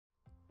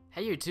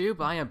Hey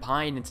YouTube, I am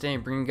Pine, and today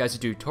I'm bringing you guys a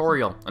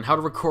tutorial on how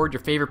to record your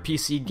favorite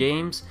PC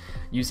games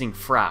using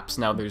Fraps.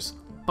 Now there's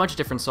a bunch of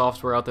different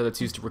software out there that's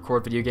used to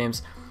record video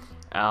games.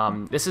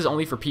 This is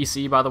only for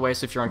PC, by the way,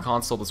 so if you're on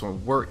console this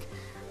won't work.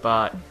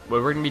 But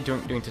what we're going to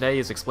be doing today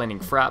is explaining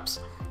Fraps,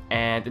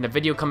 and in a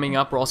video coming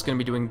up we're also going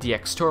to be doing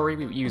DxTory.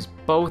 We use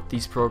both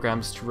these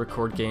programs to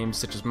record games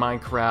such as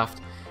Minecraft,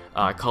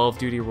 Call of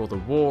Duty World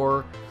at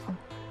War,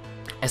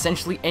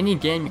 essentially any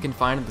game you can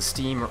find in the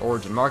Steam or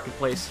Origin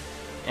Marketplace,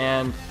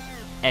 and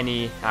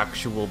any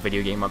actual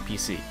video game on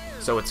PC.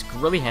 So it's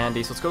really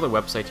handy. So let's go to the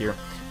website here,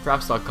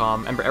 fraps.com.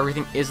 Remember,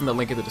 everything is in the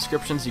link in the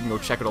description, so you can go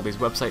check out all these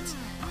websites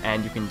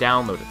and you can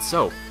download it.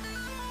 So,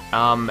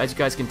 as you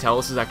guys can tell,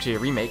 this is actually a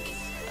remake.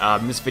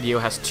 This video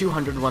has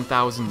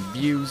 201,000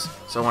 views,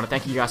 so I want to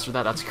thank you guys for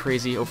that. That's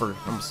crazy, well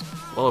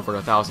over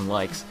 1,000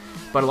 likes.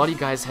 But a lot of you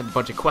guys had a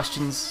bunch of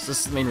questions.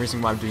 This is the main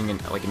reason why I'm doing an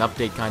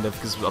update kind of,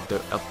 because it was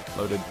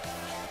uploaded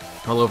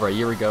well over a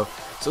year ago.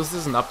 So this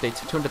is an update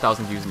to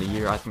 200,000 views in a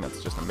year. I think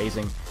that's just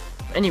amazing.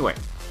 Anyway,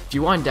 if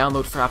you want to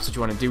download Fraps, what you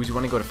want to do is you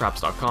want to go to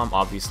fraps.com,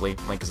 obviously,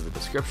 link is in the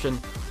description.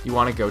 You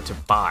want to go to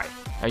buy.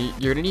 Now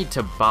you're going to need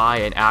to buy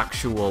an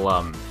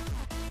actual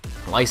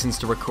license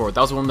to record.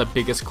 That was one of the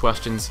biggest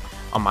questions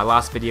on my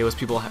last videos.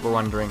 People were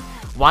wondering,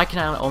 why can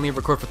I only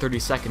record for 30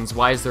 seconds?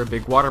 Why is there a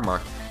big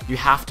watermark? You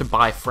have to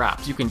buy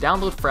Fraps. You can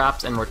download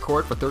Fraps and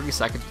record for 30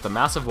 seconds with a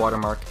massive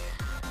watermark.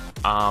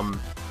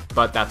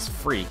 But that's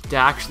free. To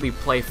actually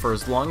play for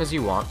as long as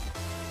you want,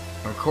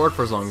 record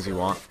for as long as you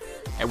want,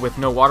 and with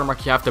no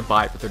watermark you have to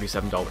buy it for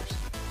 $37.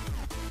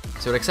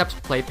 So it accepts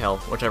PayPal,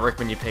 which I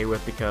recommend you pay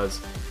with,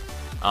 because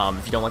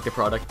if you don't like the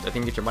product, I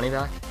think you get your money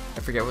back. I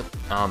forget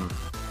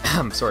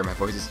what, sorry, my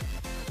voice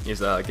is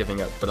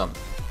giving up, but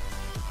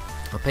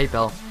with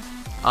PayPal,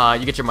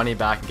 you get your money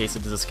back in case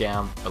it is a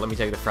scam. But let me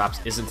tell you, the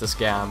Fraps isn't a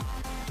scam.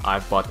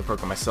 I've bought the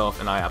program myself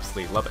and I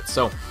absolutely love it.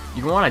 So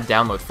you want to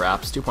download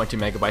Fraps, 2.2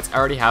 megabytes. I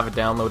already have it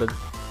downloaded,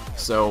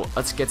 so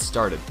let's get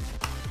started.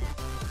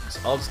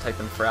 So I'll just type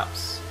in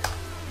Fraps.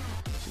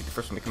 See the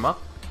first one to come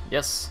up.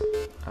 Yes.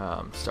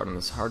 Start on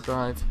this hard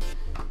drive,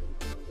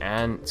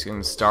 and it's going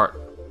to start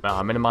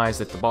minimized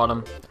at the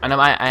bottom. And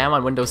I am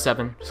on Windows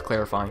 7, just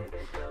clarifying.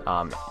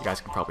 You guys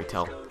can probably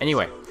tell.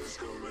 Anyway,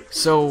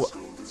 so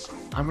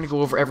I'm going to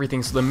go over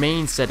everything. So the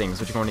main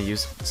settings, which you're going to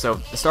use. So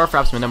the start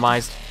Fraps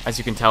minimized. As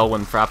you can tell,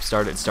 when Fraps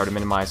started, it started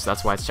minimized, so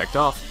that's why it's checked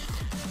off.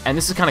 And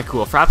this is kind of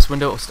cool. Fraps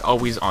window is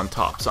always on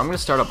top. So I'm going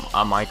to start up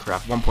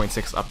Minecraft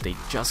 1.6 update.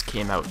 Just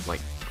came out like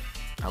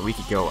a week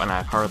ago, and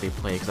I hardly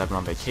played because I've been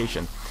on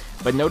vacation.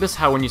 But notice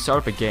how when you start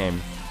up a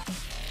game,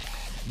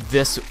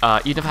 this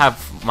even if I have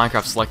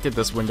Minecraft selected,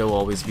 this window will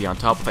always be on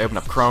top. If I open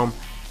up Chrome,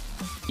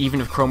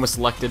 even if Chrome is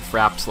selected,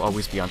 Fraps will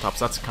always be on top.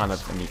 So that's kind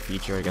of a neat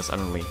feature, I guess. I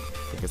don't really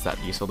think it's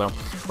that useful though.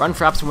 Run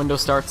Fraps when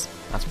Windows starts.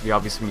 That's pretty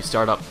obvious when you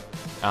start up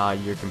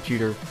your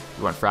computer.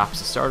 You want Fraps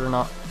to start or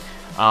not.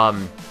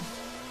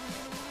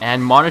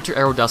 And monitor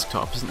Aero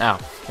desktops. Now,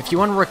 if you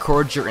want to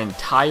record your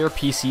entire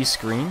PC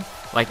screen,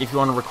 like if you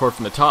want to record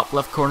from the top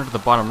left corner to the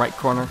bottom right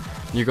corner,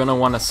 you're going to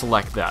want to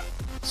select that.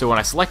 So when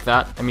I select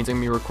that, that means I'm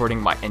going to be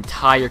recording my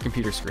entire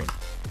computer screen.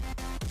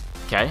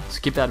 Okay, so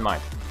keep that in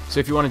mind. So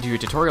if you want to do a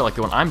tutorial like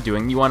the one I'm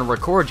doing, you want to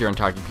record your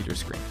entire computer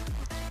screen.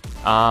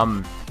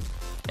 And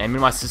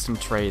minimize system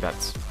tray,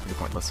 that's pretty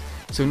pointless.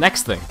 So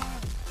next thing,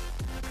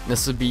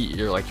 this would be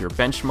your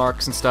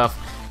benchmarks and stuff.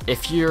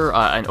 If you're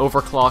an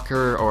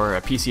overclocker or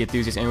a PC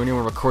enthusiast and you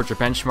want to record your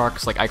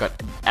benchmarks, like I got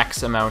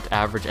X amount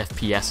average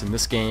FPS in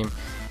this game,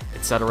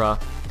 etc.,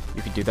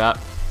 you can do that.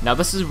 Now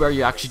this is where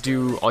you actually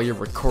do all your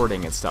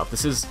recording and stuff.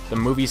 This is the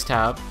movies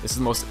tab. This is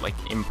the most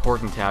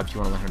important tab if you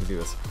want to learn how to do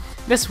this.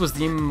 This was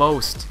the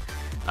most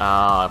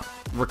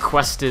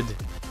requested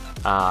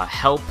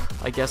help,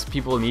 I guess,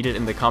 people needed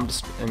in the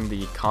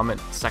comment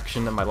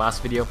section of my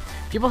last video.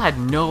 People had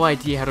no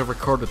idea how to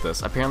record with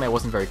this. Apparently I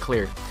wasn't very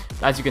clear.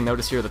 As you can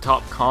notice here, the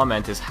top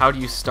comment is, how do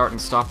you start and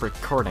stop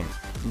recording?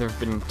 And there have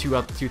been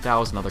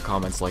 2,000 other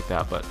comments like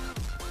that, but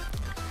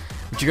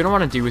what you're going to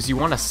want to do is you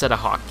want to set a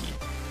hotkey.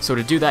 So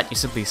to do that, you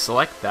simply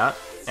select that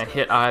and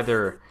hit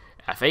either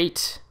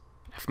F8,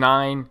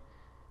 F9,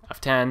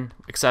 F10,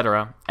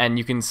 etc., and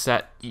you can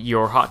set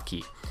your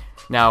hotkey.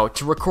 Now,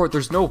 to record,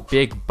 there's no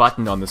big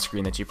button on the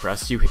screen that you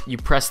press. You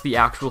press the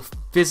actual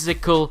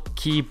physical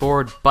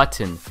keyboard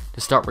button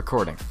to start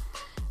recording.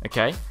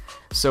 Okay?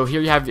 So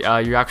here you have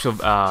your actual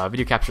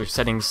video capture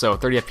settings. So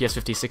 30 FPS,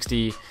 50,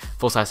 60,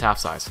 full size, half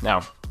size.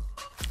 Now,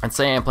 let's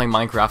say I'm playing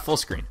Minecraft full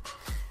screen,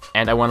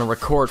 and I want to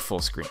record full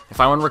screen.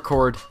 If I want to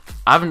record,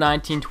 I have a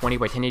 1920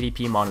 by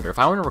 1080p monitor. If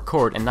I want to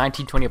record in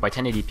 1920 by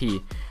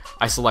 1080p,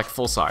 I select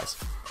full size.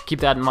 Keep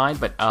that in mind,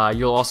 but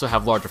you'll also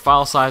have larger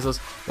file sizes,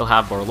 you'll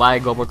have more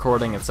lag while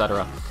recording,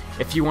 etc.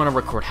 If you want to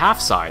record half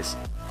size,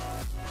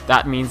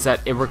 that means that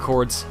it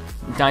records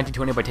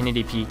 1920 by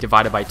 1080p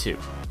divided by 2.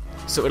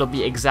 So it'll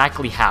be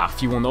exactly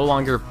half. You will no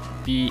longer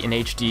be in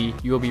HD,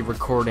 you will be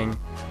recording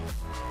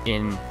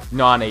in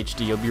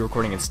non-HD, you'll be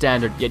recording in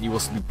standard, yet you will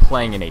still be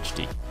playing in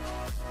HD.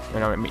 You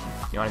know what I mean?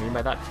 You know what I mean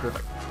by that?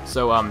 Perfect.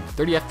 So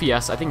 30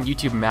 FPS, I think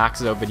YouTube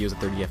maxes out videos at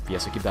 30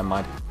 FPS, so keep that in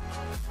mind.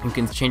 You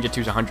can change it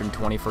to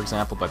 120, for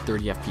example, but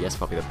 30 FPS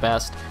probably the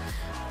best.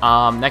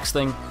 Next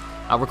thing,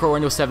 record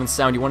Windows 7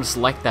 sound. You want to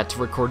select that to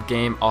record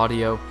game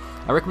audio.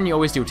 I recommend you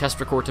always do a test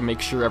record to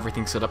make sure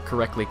everything's set up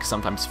correctly, because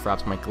sometimes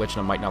Fraps might glitch and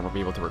I might not be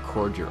able to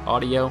record your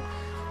audio.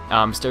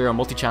 Stereo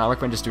multi-channel, I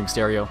recommend just doing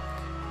stereo.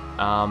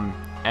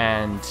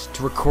 And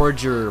to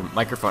record your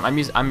microphone, I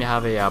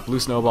have a Blue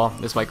Snowball.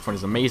 This microphone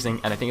is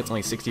amazing, and I think it's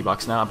only 60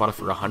 bucks now. I bought it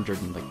for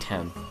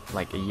 110,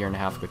 like a year and a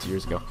half ago, 2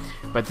 years ago.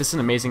 But this is an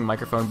amazing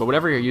microphone. But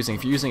whatever you're using,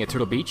 if you're using a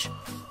Turtle Beach,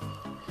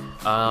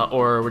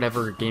 or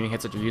whatever gaming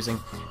headset you're using,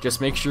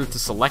 just make sure to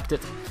select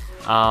it.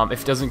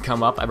 If it doesn't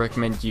come up, I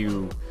recommend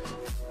you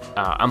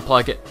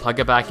unplug it, plug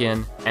it back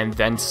in, and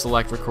then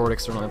select record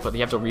external input.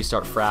 You have to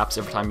restart Fraps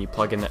every time you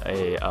plug in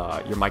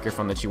your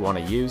microphone that you want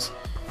to use.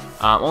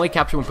 Only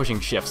capture when pushing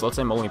shift. So let's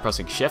say I'm only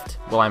pressing shift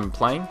while I'm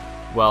playing.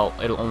 Well,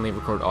 it'll only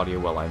record audio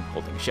while I'm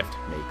holding shift.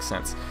 Makes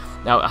sense.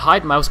 Now,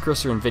 hide mouse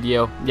cursor in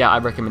video. Yeah, I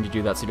recommend you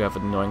do that so you don't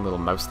have an annoying little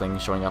mouse thing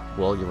showing up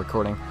while you're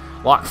recording.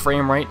 Lock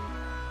frame rate.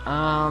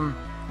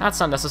 That's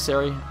not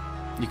necessary.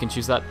 You can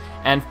choose that.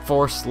 And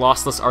force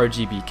lossless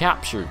RGB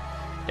capture.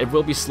 It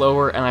will be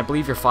slower, and I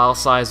believe your file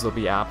size will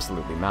be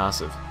absolutely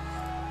massive.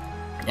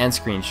 And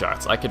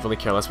screenshots. I could really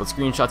care less what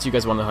screenshots. You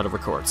guys want to know how to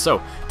record.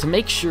 So, to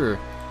make sure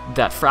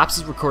that Fraps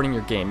is recording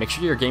your game, make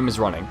sure your game is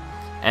running,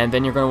 and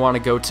then you're going to want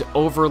to go to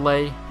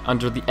Overlay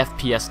under the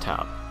FPS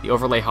tab, the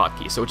Overlay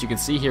hotkey. So what you can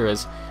see here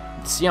is,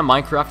 see on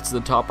Minecraft, it's in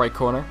the top right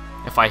corner.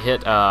 If I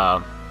hit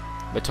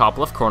the top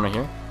left corner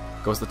here,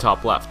 goes the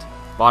top left,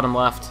 bottom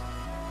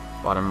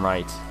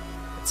right,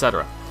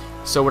 etc.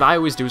 So what I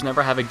always do is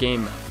never have a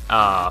game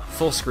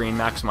full screen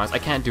maximized. I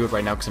can't do it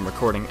right now because I'm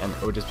recording, and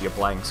it would just be a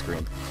blank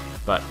screen.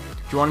 But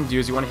what you want to do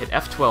is you want to hit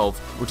F12,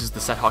 which is the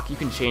set hotkey. You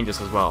can change this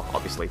as well,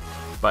 obviously,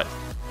 but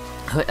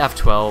hit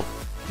F12,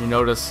 you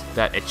notice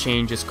that it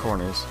changes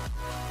corners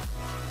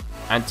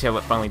until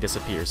it finally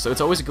disappears. So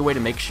it's always a good way to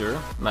make sure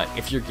that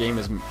if your game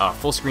is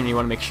full screen, you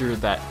want to make sure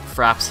that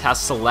Fraps has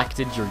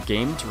selected your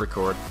game to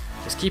record.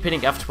 Just keep hitting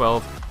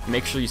F12 and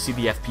make sure you see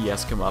the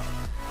FPS come up,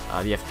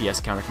 the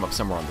FPS counter come up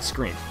somewhere on the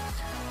screen.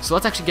 So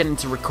let's actually get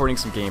into recording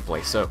some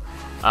gameplay. So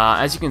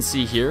as you can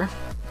see here,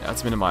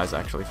 let's minimize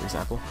actually, for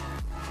example.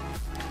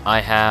 I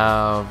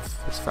have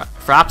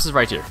Fraps is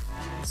right here.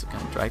 So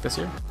can I drag this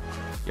here?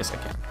 Yes, I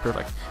can.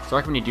 Perfect. So I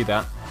recommend you do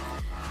that.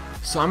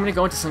 So I'm going to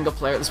go into single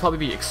player. This will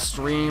probably be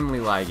extremely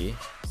laggy,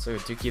 so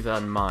do keep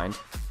that in mind.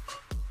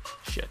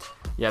 Shit.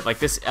 Yeah, like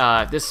this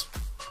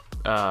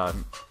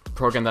program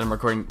that I'm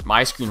recording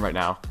my screen right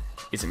now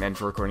isn't meant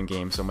for recording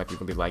games, so it might be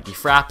really laggy.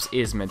 Fraps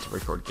is meant to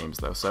record games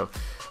though, so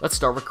let's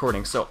start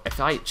recording. So if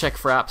I check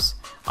Fraps,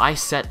 I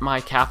set my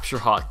capture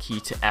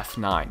hotkey to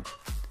F9.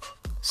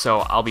 So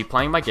I'll be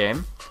playing my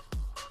game,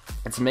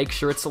 and to make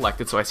sure it's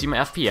selected, so I see my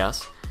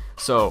FPS.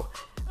 So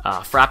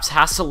Fraps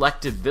has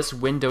selected this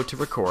window to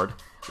record.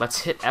 Let's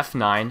hit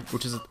F9,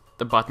 which is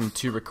the button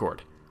to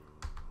record.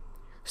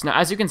 So now,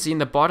 as you can see in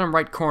the bottom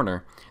right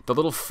corner, the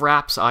little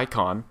Fraps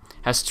icon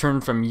has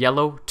turned from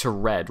yellow to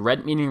red.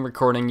 Red meaning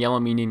recording, yellow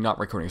meaning not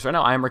recording. So right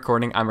now I'm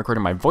recording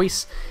my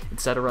voice,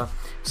 etc.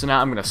 So now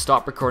I'm going to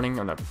stop recording.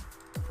 I'm going to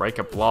break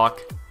a block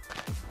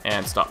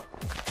and stop.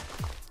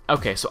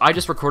 Okay, so I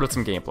just recorded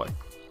some gameplay.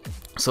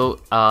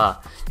 So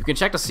you can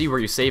check to see where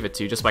you save it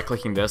to just by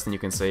clicking this, and you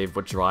can save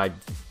what drive,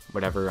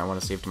 whatever I want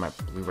to save to my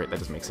Blu-ray. That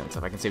doesn't make sense.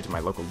 If I can save to my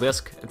local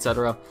disk,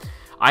 etc.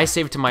 I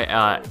saved to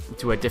my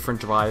to a different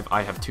drive.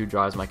 I have 2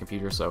 drives on my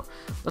computer, so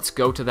let's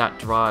go to that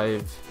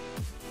drive.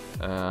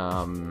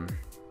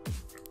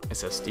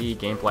 SSD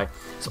gameplay.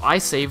 So I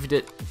saved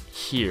it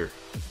here.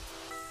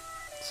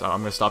 So I'm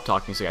gonna stop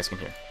talking so you guys can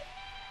hear.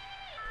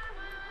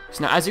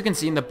 So now, as you can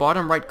see in the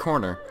bottom right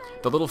corner,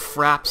 the little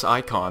Fraps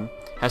icon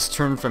has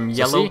turned from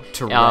yellow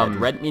to red.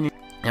 Red meaning.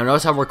 Now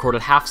notice how I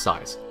recorded half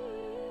size.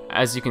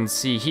 As you can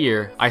see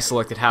here, I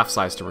selected half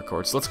size to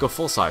record. So let's go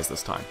full size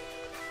this time.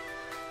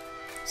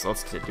 So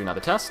let's do another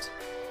test.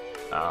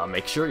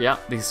 Make sure, yeah,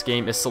 this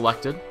game is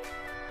selected.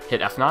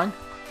 Hit F9.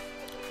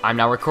 I'm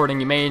now recording.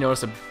 You may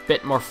notice a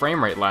bit more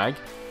frame rate lag,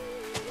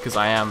 because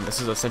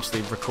this is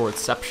essentially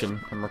recordception.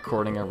 I'm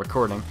recording a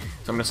recording.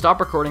 So I'm going to stop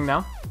recording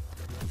now.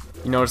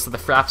 You notice that the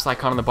Fraps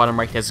icon on the bottom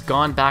right has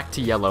gone back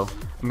to yellow.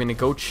 I'm going to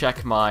go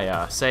check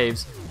my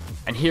saves,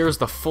 and here's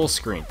the full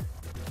screen.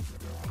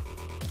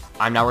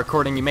 I'm now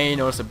recording. You may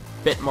notice a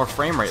bit more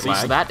frame rate lag.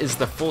 So that is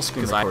the full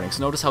screen recording.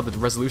 So notice how the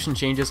resolution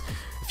changes.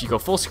 If you go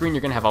full screen,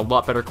 you're going to have a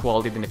lot better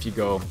quality than if you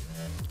go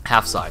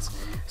half size.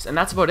 And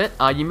that's about it.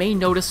 You may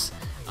notice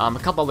a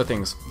couple other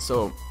things.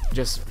 So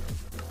just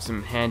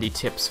some handy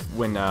tips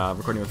when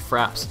recording with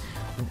Fraps.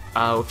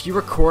 If you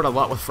record a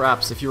lot with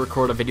Fraps, if you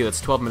record a video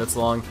that's 12 minutes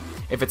long,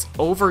 if it's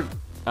over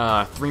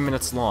 3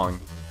 minutes long,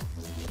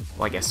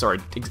 well, I guess, sorry,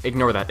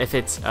 ignore that. If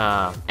it's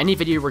any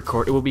video you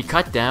record, it will be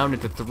cut down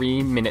into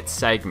 3-minute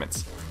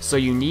segments. So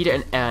you need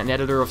an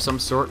editor of some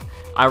sort.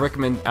 I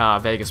recommend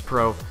Vegas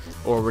Pro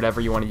or whatever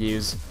you want to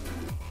use.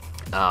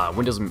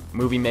 Windows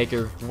Movie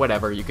Maker,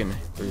 whatever.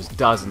 There's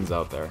dozens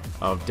out there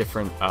of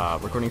different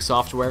recording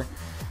software,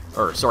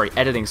 or sorry,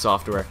 editing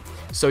software.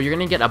 So you're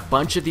going to get a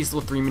bunch of these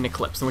little 3-minute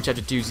clips, and what you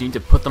have to do is you need to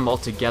put them all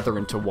together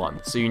into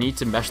one. So you need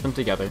to mesh them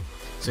together.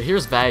 So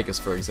here's Vegas,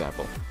 for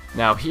example.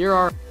 Now here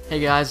are, hey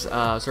guys,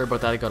 sorry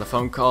about that, I got a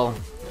phone call,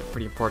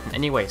 pretty important.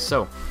 Anyway,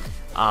 so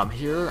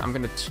here I'm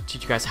going to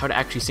teach you guys how to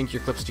actually sync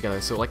your clips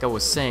together. So like I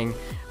was saying,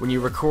 when you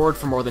record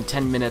for more than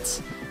 10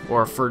 minutes,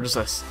 or for just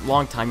a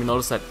long time, you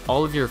notice that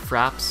all of your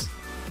Fraps,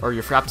 or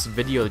your Fraps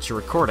video that you're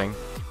recording,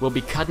 will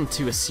be cut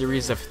into a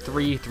series of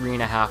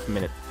 3.5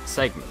 minute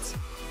segments.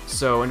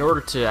 So in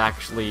order to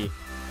actually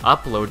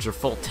upload your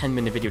full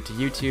 10-minute video to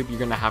YouTube, you're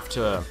going to have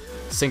to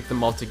sync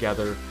them all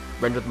together,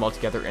 render them all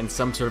together in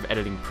some sort of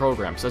editing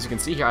program. So as you can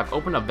see here, I've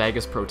opened up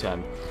Vegas Pro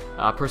 10,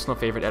 a personal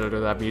favorite editor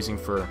that I've been using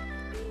for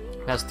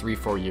the past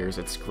 3-4 years.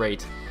 It's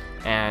great.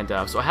 And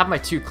so I have my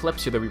 2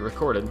 clips here that we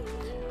recorded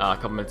a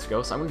couple minutes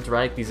ago, so I'm going to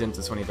drag these into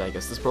Sony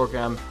Vegas. This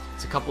program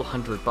is a couple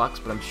 $100,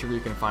 but I'm sure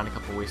you can find a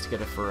couple ways to get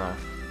it for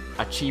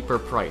a cheaper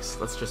price.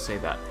 Let's just say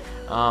that.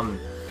 So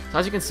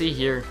as you can see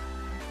here,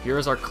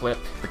 here's our clip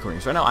recording.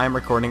 So right now I'm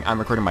recording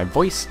my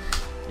voice.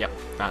 Yep,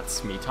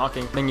 that's me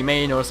talking. Then you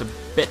may notice a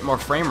bit more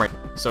frame rate.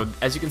 So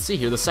as you can see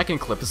here, the second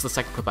clip, this is the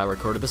second clip I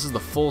recorded. This is the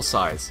full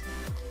size.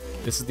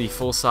 This is the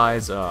full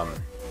size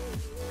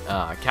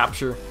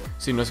capture.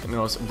 So you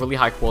notice really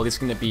high quality. It's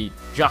going to be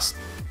just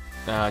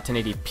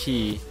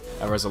 1080p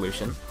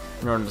resolution.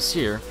 And notice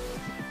here,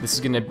 this is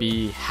going to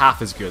be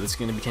half as good. This is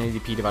going to be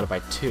 1080p divided by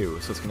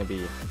 2. So it's going to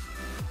be,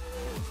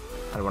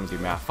 I don't want to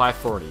do math,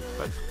 540,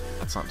 but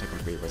that's not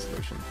technically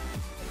resolution.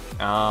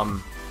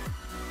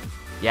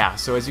 Yeah,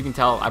 so as you can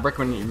tell, I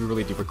recommend you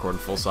really do record in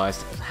full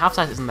size. Half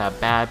size isn't that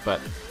bad,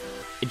 but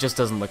it just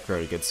doesn't look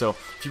very good. So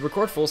if you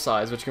record full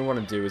size, what you're going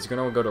to want to do is you're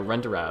going to go to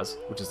Render As,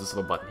 which is this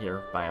little button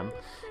here, bam. And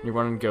you're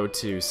going to go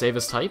to Save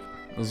as Type.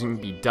 There's going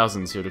to be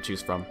dozens here to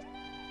choose from.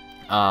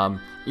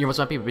 Your ones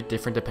might be a bit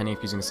different depending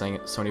if you're using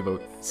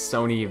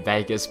Sony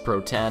Vegas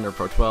Pro 10 or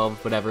Pro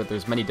 12, whatever.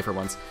 There's many different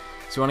ones.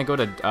 So you want to go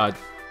to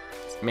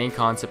main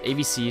concept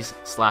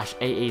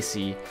AVC/AAC,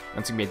 and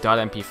it's going to be a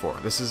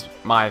 .mp4. This is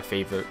my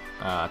favorite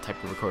type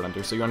to record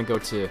under. So you want to go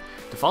to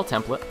default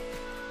template,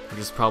 which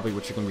is probably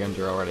what you're going to be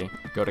under already.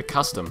 Go to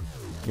custom.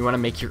 You want to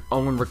make your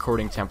own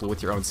recording template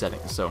with your own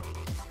settings. So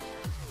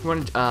you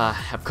want to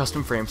have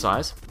custom frame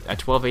size at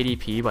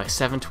 1280p by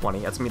 720.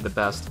 That's going to be the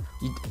best.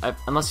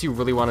 Unless you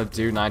really want to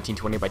do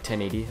 1920 by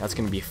 1080, that's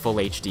going to be full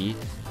HD.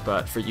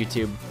 But for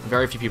YouTube,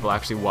 very few people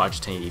actually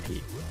watch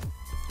 1080p.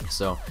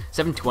 So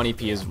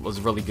 720p was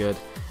really good.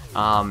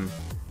 1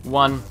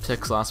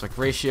 pixel aspect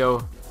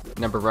ratio,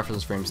 number of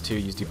reference frames 2,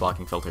 use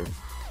deblocking filter,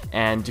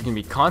 and you can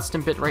be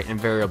constant bitrate and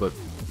variable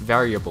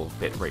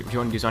bitrate. What you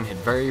want to do is hit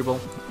variable,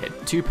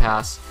 hit 2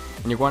 pass,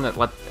 and you're going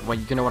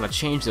to want to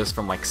change this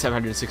from like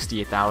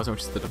 768,000,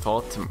 which is the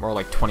default, to more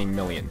like 20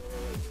 million.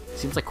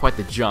 Seems like quite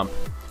the jump,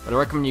 but I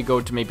recommend you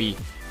go to maybe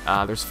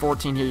there's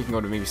 14 here. You can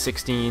go to maybe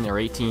 16 or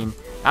 18.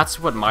 That's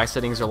what my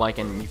settings are like,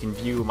 and you can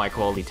view my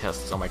quality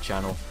tests on my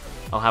channel.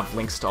 I'll have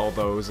links to all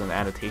those and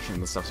annotations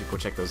and stuff, so you can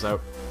go check those out.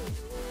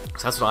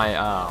 So that's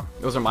what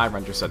those are my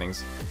render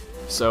settings.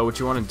 So what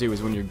you want to do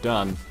is when you're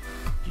done,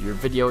 your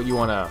video, you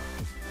want to,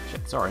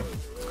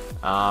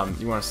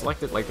 you want to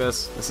select it like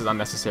this. This is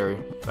unnecessary,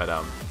 but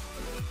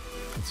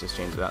let's just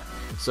change that.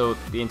 So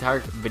the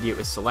entire video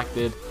is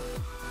selected.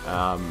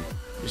 You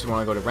just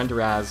want to go to Render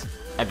As,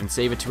 and then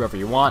save it to wherever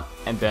you want,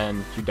 and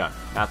then you're done.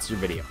 That's your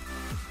video.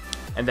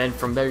 And then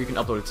from there you can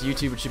upload it to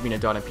YouTube, which should be in a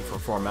 .mp4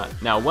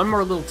 format. Now one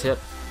more little tip.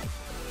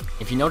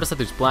 If you notice that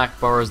there's black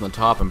bars on the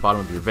top and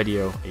bottom of your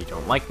video, and you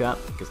don't like that,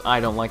 because I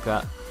don't like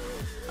that,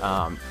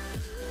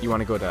 you want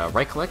to go to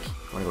right click,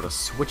 you want to go to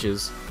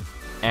switches,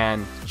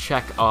 and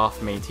check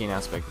off maintain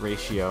aspect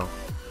ratio.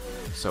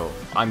 So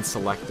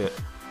unselect it,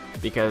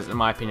 because in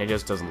my opinion it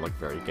just doesn't look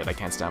very good. I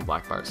can't stand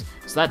black bars.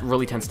 So that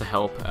really tends to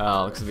help,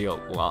 makes the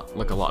video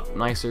look a lot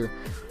nicer.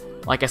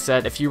 Like I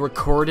said, if you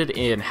record it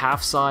in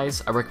half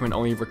size, I recommend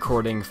only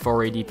recording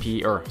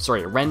 480p, or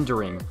sorry,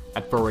 rendering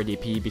at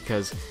 480p,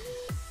 because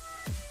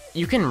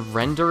you can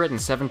render it in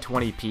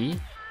 720p,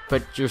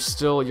 but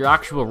your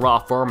actual raw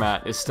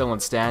format is still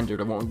in standard.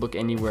 It won't look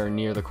anywhere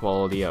near the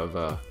quality of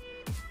a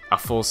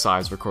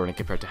full-size recording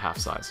compared to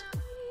half-size.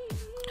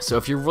 So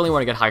if you really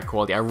want to get high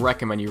quality, I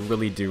recommend you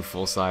really do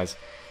full-size,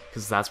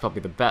 because that's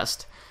probably the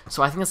best.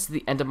 So I think that's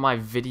the end of my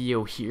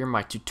video here,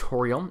 my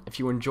tutorial. If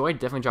you enjoyed,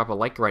 definitely drop a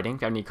like rating.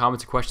 If you have any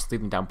comments or questions, leave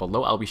them down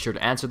below. I'll be sure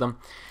to answer them.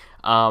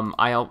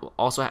 I'll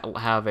also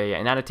have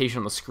an annotation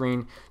on the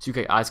screen so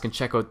you guys can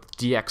check out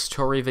the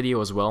DxTory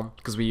video as well,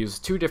 because we use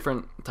 2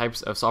 different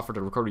types of software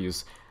to record. We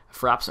use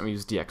Fraps and we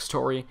use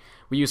DxTory.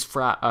 We use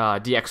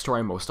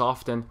DxTory most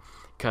often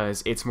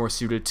because it's more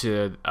suited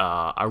to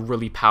a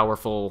really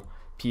powerful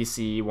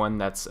PC, one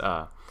that's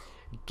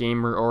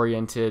gamer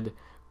oriented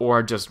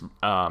or just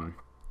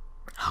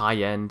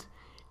high-end.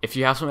 If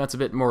you have something that's a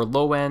bit more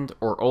low-end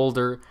or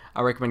older,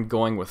 I recommend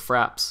going with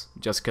Fraps,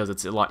 just because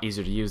it's a lot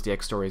easier to use.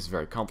 DxTory is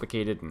very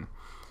complicated, and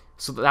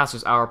so that's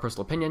just our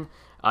personal opinion.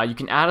 You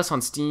can add us on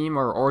Steam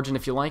or Origin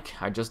if you like.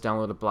 I just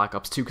downloaded Black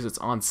Ops 2 because it's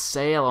on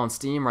sale on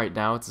Steam right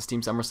now. It's a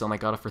Steam Summer Sale, and I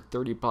got it for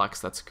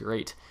 $30. That's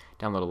great.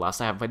 downloaded last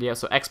night. I have a video.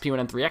 So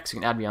XP1N3X, you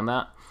can add me on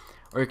that.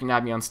 Or you can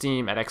add me on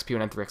Steam at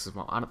XP1N3X as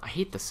well. I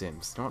hate The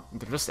Sims.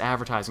 They're just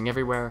advertising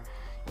everywhere,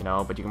 you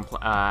know, but you can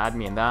add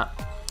me in that.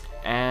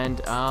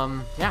 And,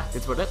 yeah,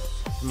 that's about it.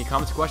 Any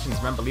comments or questions,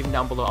 remember, leave them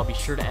down below. I'll be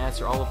sure to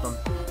answer all of them.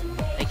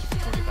 Thank you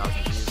for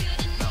 20,000 views.